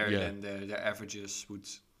 performing better than their averages would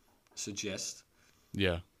suggest.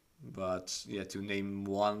 Yeah. But to name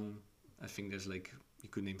one, I think there's you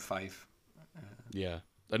could name 5. Yeah.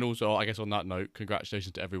 And also, I guess on that note,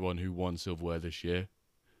 congratulations to everyone who won silverware this year,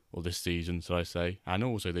 or this season, should I say, and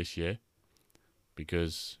also this year,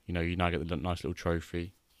 because you now get the nice little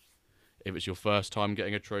trophy. If it's your first time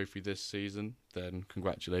getting a trophy this season, then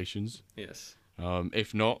congratulations. Yes.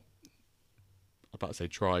 If not, I'm about to say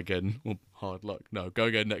try again, or hard luck. No, go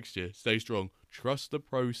again next year. Stay strong. Trust the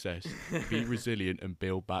process. Be resilient and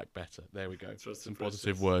build back better. There we go. Trust some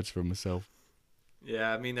positive words from myself.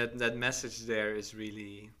 Yeah, I mean that message there is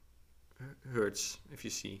really hurts if you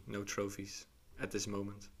see no trophies at this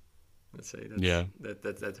moment. Let's say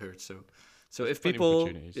that hurts. So if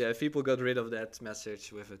people got rid of that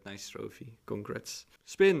message with a nice trophy, congrats.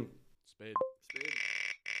 Spin.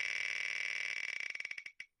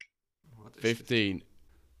 15.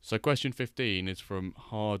 So question 15 is from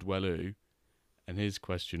Hardwellu, and their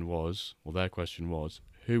question was,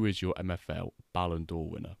 who is your MFL Ballon d'Or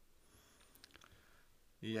winner?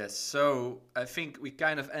 Yes, so I think we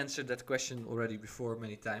kind of answered that question already before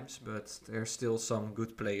many times, but there are still some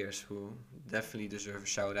good players who definitely deserve a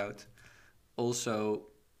shout out. Also,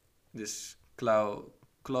 this Clough,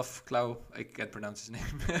 I can't pronounce his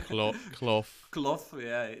name. Clough,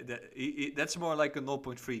 yeah. That's more like a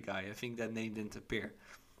 0.3 guy. I think that name didn't appear.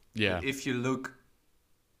 Yeah. But if you look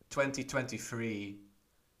 2023,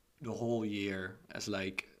 the whole year as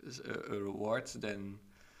a reward, then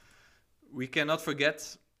we cannot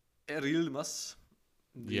forget Eril Mas,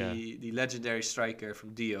 the legendary striker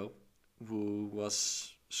from Dio, who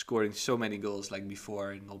was scoring so many goals like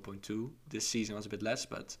before in 0.2. This season was a bit less,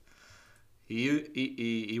 but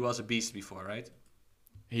he was a beast before, right?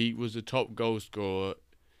 He was the top goal scorer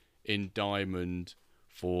in Diamond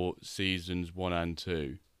for seasons 1 and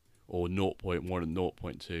 2, or 0.1 and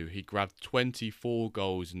 0.2. He grabbed 24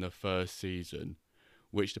 goals in the first season,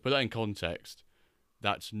 which, to put that in context,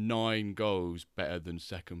 that's 9 goals better than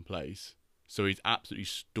second place. So he's absolutely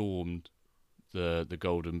stormed the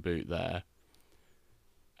Golden Boot there.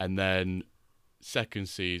 And then second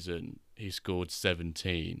season, he scored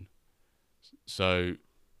 17. So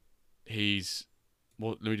he's...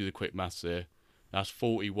 Well, let me do the quick maths here. That's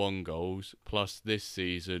 41 goals. Plus this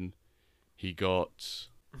season, he got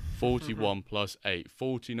 41 plus 8.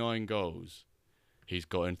 49 goals he's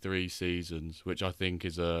got in 3 seasons, which I think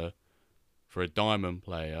is for a Diamond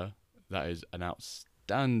player, that is an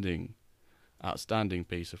outstanding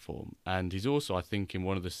piece of form. And he's also, I think, in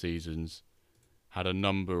one of the seasons, had a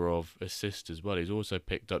number of assists as well. He's also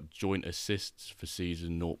picked up joint assists for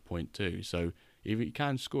season 0.2. So if he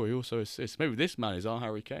can score, he also assists. Maybe this man is our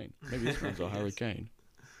Harry Kane. Maybe this man's our Harry Kane.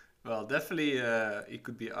 Well, definitely he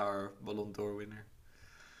could be our Ballon d'Or winner.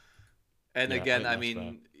 And again, I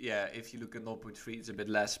mean, if you look at 0.3, it's a bit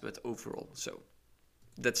less, but overall. So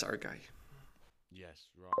that's our guy. Yes,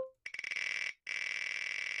 right.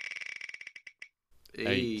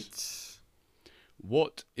 8.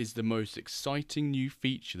 What is the most exciting new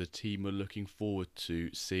feature the team are looking forward to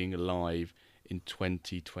seeing live in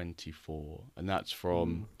 2024? And that's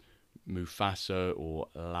from Mufasa or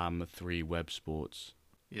Lam3 Web Sports.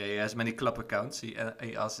 Yeah, he has many club accounts. He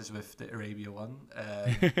asked this with the Arabia one,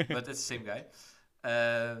 but it's the same guy.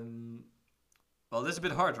 Well, that's a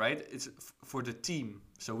bit hard, right? It's for the team.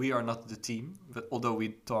 So we are not the team, but although we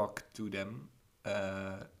talk to them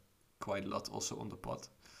quite a lot also on the pod.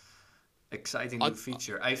 exciting I new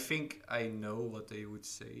feature. I think I know what they would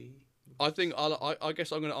say. I think I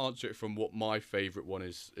guess I'm going to answer it from what my favourite one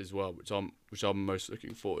is as well, which I'm most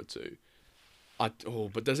looking forward to.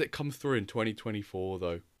 But does it come through in 2024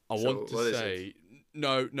 though? I So want to what is it? say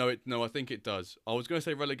no. I think it does. I was going to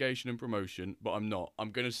say relegation and promotion, but I'm not.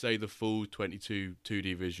 I'm going to say the full 22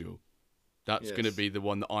 2D visual. That's going to Yes. be the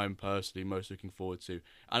one that I'm personally most looking forward to,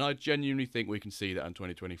 and I genuinely think we can see that in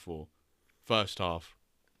 2024, first half.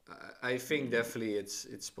 I think definitely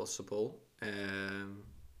it's possible.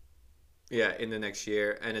 Yeah, in the next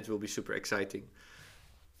year, and it will be super exciting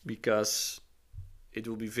because it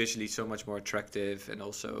will be visually so much more attractive and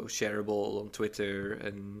also shareable on Twitter,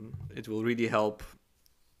 and it will really help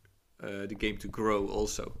the game to grow.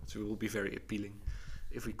 Also, so it will be very appealing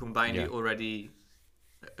if we combine Yeah. the already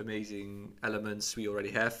amazing elements we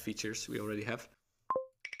already have, features we already have.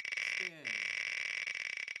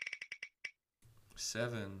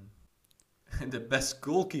 Seven. The best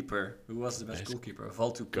goalkeeper. Who was the best Best goalkeeper of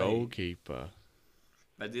all to play? Goalkeeper.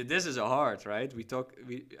 But this is a hard, right?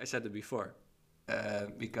 I said it before,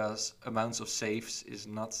 because amounts of saves is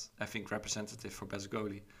not, I think, representative for best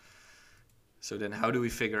goalie. So then, how do we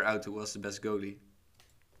figure out who was the best goalie?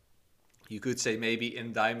 You could say maybe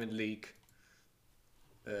in Diamond League,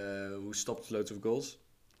 who stopped loads of goals.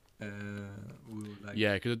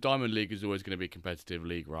 Yeah, because the Diamond League is always going to be a competitive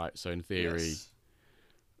league, right? So in theory, Yes.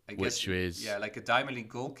 I which guess, is yeah, like a Diamond League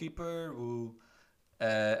goalkeeper who,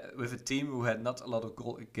 with a team who had not a lot of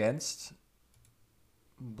goal against,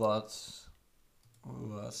 but who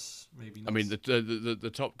was maybe not. I mean,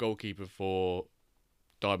 the top goalkeeper for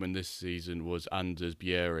Diamond this season was Anders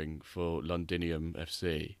Bjering for Londinium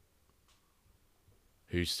FC,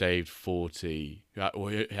 who saved 40.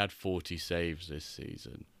 He had 40 saves this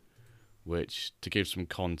season, which, to give some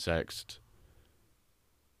context,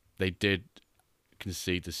 they did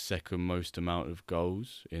concede the second most amount of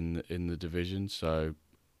goals in the division. So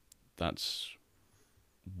that's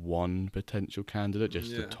one potential candidate,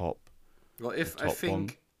 just the Yeah. top. Well, The I top one.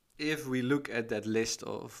 think if we look at that list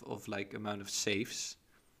of like amount of saves,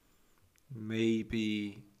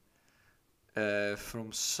 maybe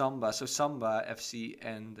from Samba. So Samba FC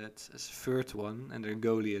ended as third one, and their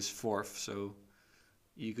goalie is fourth. So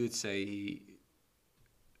you could say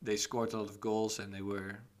they scored a lot of goals and they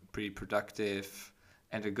were pretty productive,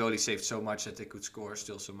 and their goalie saved so much that they could score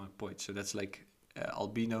still so much points. So that's like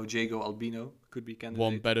Albino, Jago Albino could be candidate.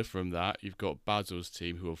 One better from that, you've got Basil's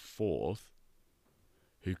team, who are fourth,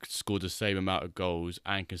 who scored the same amount of goals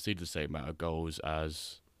and conceded the same amount of goals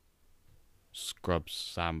as Scrubs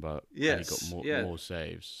Samba, and he got Yes, yeah. more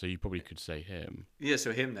saves. So you probably could say him. Yeah,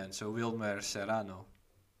 so him then. So Wilmer Serrano.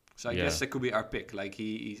 So I Yeah. guess that could be our pick. Like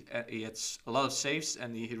he had a lot of saves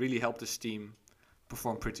and he really helped his team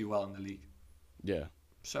perform pretty well in the league. Yeah.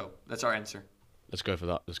 So that's our answer. Let's go for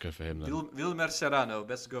that. Let's go for him then. Wilmer Serrano,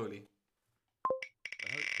 best goalie.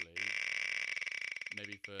 Hopefully,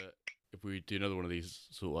 maybe if we do another one of these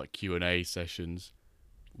sort of like Q&A sessions,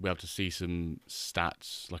 we have to see some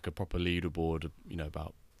stats, like a proper leaderboard,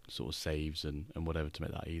 about sort of saves and whatever to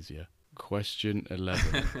make that easier. Question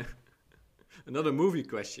 11. Another movie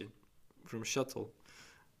question from Shuttle.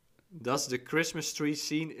 Does the Christmas tree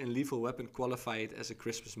scene in Lethal Weapon qualify it as a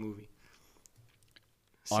Christmas movie?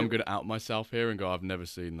 I'm going to out myself here and go, I've never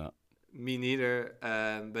seen that. Me neither,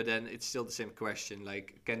 but then it's still the same question.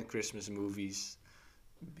 Like, can Christmas movies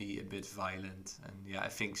be a bit violent? And yeah, I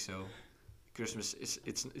think so. Christmas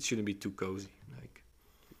it shouldn't be too cozy. Like,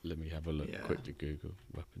 Let me have a look. Yeah. Quickly Google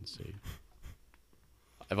weapon scene.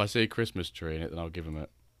 If I see a Christmas tree in it, then I'll give him it.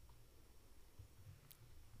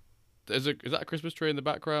 Is that a Christmas tree in the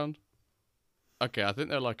background? Okay, I think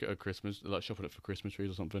they're like at a Christmas, they're like shopping it for Christmas trees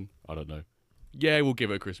or something. I don't know. Yeah, we'll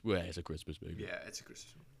give it a Christmas. Well, it's a Christmas movie. yeah, it's a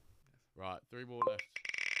Christmas movie. Right, 3 more left.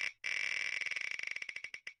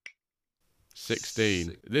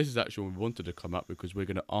 16. This is actually what we wanted to come up because we're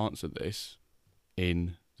going to answer this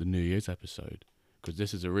in the New Year's episode. Because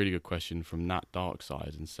this is a really good question from Nat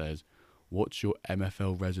Darkside and says, what's your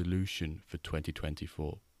MFL resolution for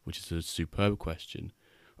 2024? Which is a superb question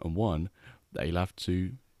and one that you'll have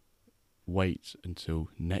to wait until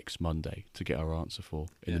next Monday to get our answer for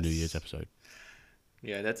in the New Year's episode.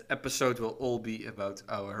 Yeah, that episode will all be about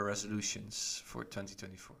our resolutions for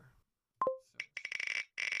 2024.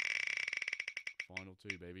 Final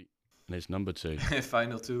 2, baby. And it's number 2.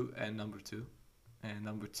 Final 2 and number 2. And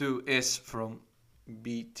number 2 is from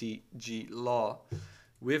BTG Law.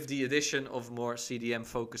 With the addition of more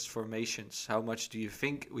CDM-focused formations, how much do you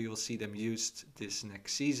think we will see them used this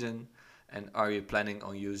next season? And are you planning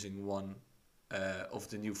on using one of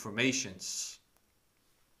the new formations?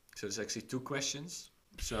 So there's actually 2 questions.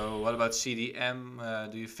 So what about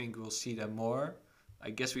CDM? Do you think we'll see them more?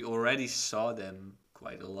 I guess we already saw them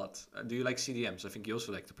quite a lot. Do you like CDMs? I think you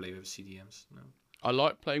also like to play with CDMs. No? I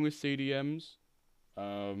like playing with CDMs,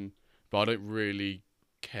 but I don't really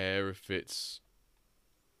care if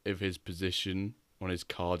his position on his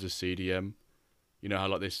card's a CDM. You know how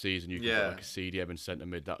like this season you can put like a CDM and centre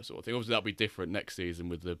mid, that sort of thing. Obviously that'll be different next season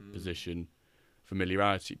with the position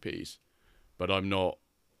familiarity piece. But I'm not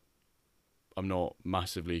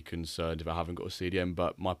massively concerned if I haven't got a CDM,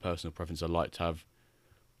 but my personal preference, I like to have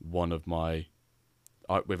one of my,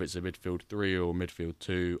 whether it's a midfield 3 or midfield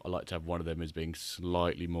 2, I like to have one of them as being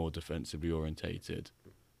slightly more defensively orientated,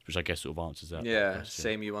 which I guess sort of answers that. Yeah, question.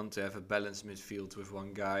 same. You want to have a balanced midfield with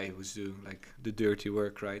one guy who's doing like the dirty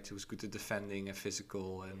work, right? Who's good at defending and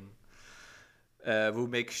physical, and will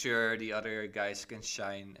make sure the other guys can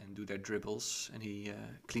shine and do their dribbles, and he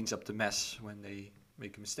cleans up the mess when they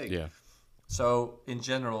make a mistake. Yeah. So in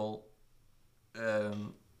general,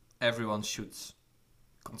 everyone should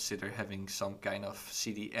consider having some kind of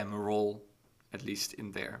CDM role, at least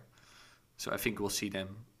in there. So I think we'll see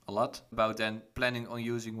them a lot. About then planning on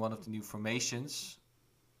using one of the new formations.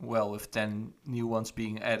 Well, with 10 new ones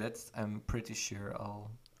being added, I'm pretty sure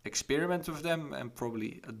I'll experiment with them and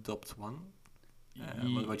probably adopt one.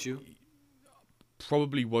 What about you?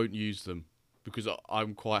 Probably won't use them because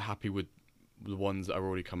I'm quite happy with the ones that have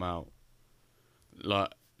already come out.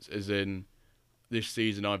 Like, as in, this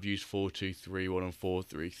season I've used 4-2-3-1 and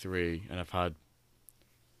 4-3-3, and I've had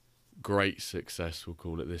great success, we'll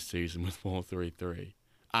call it, this season with 4-3-3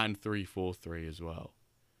 and 3-4-3 as well.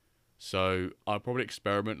 So I'll probably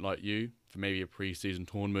experiment like you for maybe a pre-season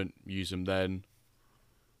tournament, use them then.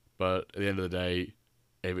 But at the end of the day,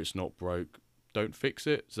 if it's not broke, don't fix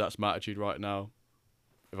it. So that's my attitude right now.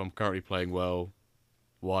 If I'm currently playing well,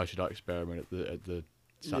 why should I experiment at the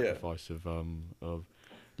sacrifice of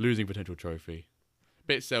losing potential trophy?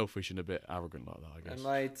 Bit selfish and a bit arrogant like that, I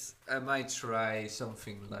guess. I might try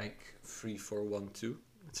something like 3-4-1-2.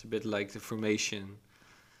 It's a bit like the formation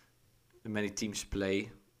that many teams play,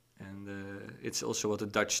 and it's also what the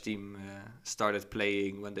Dutch team started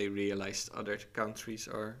playing when they realized other countries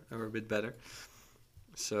are a bit better.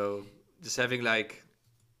 So just having like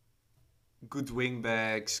good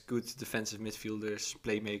wingbacks, good defensive midfielders,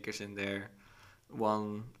 playmakers in there,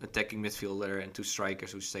 one attacking midfielder and 2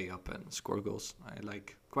 strikers who stay up and score goals. I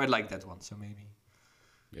quite like that one, so maybe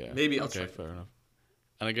I'll try. Okay, fair enough.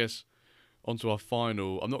 And I guess onto our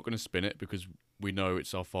final, I'm not going to spin it because we know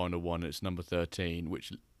it's our final one. It's number 13,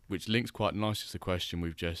 which links quite nicely to the question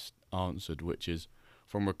we've just answered, which is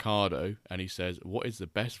from Ricardo, and he says, what is the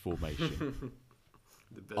best formation?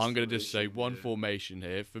 I'm going to just say one formation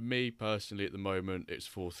here. For me personally at the moment, it's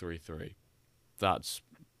 4-3-3. That's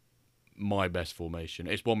my best formation.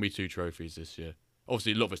 It's won me 2 trophies this year.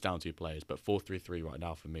 Obviously, a lot of it's down to your players, but 4-3-3 right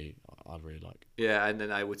now for me, I really like. Yeah, and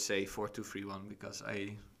then I would say 4-2-3-1 because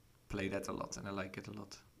I play that a lot and I like it a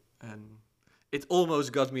lot. And it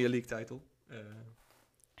almost got me a league title.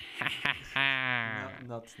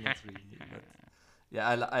 Not really, but yeah,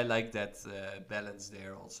 I like that balance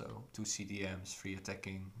there also. 2 CDMs, 3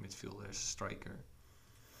 attacking midfielders, striker.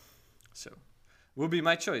 So, will be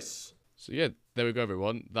my choice. So yeah, there we go,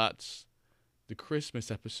 everyone. That's the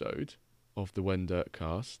Christmas episode of the When Dirt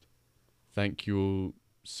Cast. Thank you all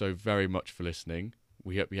so very much for listening.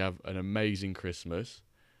 We hope you have an amazing Christmas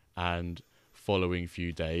and following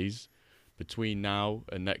few days. Between now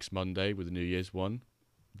and next Monday with the New Year's one,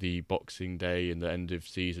 the Boxing Day and the end of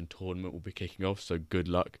season tournament will be kicking off, so good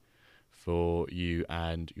luck for you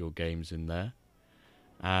and your games in there.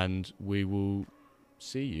 And we will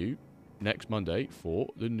see you next Monday for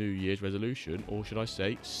the New Year's resolution, or should I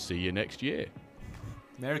say, see you next year.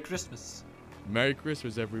 Merry Christmas. Merry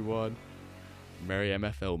Christmas, everyone. Merry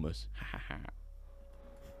MF Elmas. Ha ha ha.